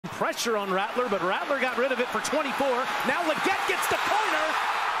pressure on Rattler, but Rattler got rid of it for 24. Now Leggett gets the pointer.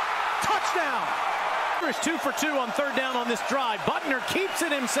 Touchdown! There's 2 for 2 on third down on this drive. Butner keeps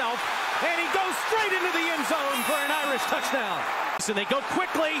it himself, and he goes straight into the end zone for an Irish touchdown. So they go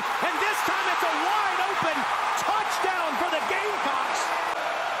quickly, and this time it's a wide open touchdown for the Gamecocks.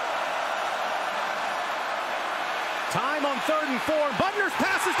 Time on 3rd and 4. Butner's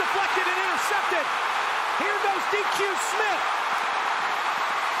pass is deflected and intercepted. Here goes DQ Smith.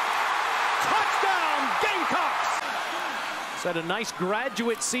 Touchdown, Gamecocks. He's had a nice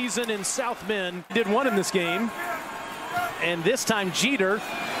graduate season in South Bend. Did one in this game. And this time Jeter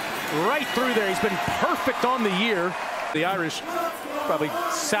right through there. He's been perfect on the year. The Irish probably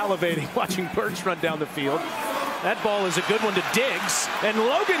salivating watching Birch run down the field. That ball is a good one to Diggs. And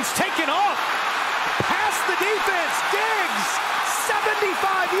Logan's taken off. Past the defense. Diggs,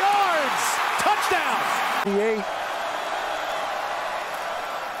 75 yards. Touchdown.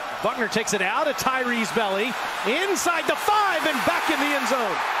 Buckner takes it out of Tyree's belly, inside the 5 and back in the end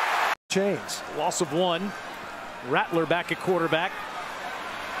zone. Chains. Loss of 1. Rattler back at quarterback.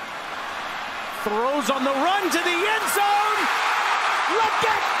 Throws on the run to the end zone.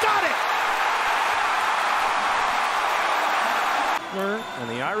 Leggett got it. And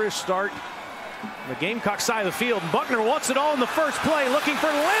the Irish start the Gamecock side of the field. Buckner wants it all in the first play, looking for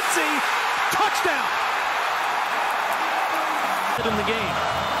Lindsey. Touchdown. In the game.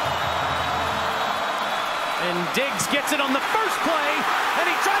 And Diggs gets it on the first play, and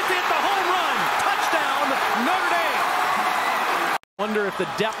he tries to hit the home run. Touchdown, Notre Dame. Wonder if the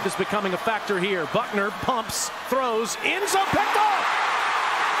depth is becoming a factor here. Buckner pumps, throws, ends up picked off.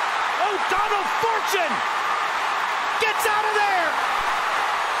 O'Donnell Fortune gets out of there.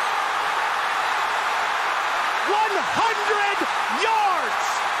 100 yards.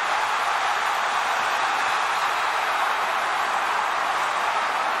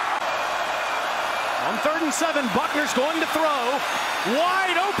 On 3rd and 7, Buckner's going to throw.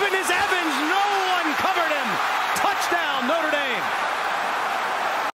 Wide open is Evans. No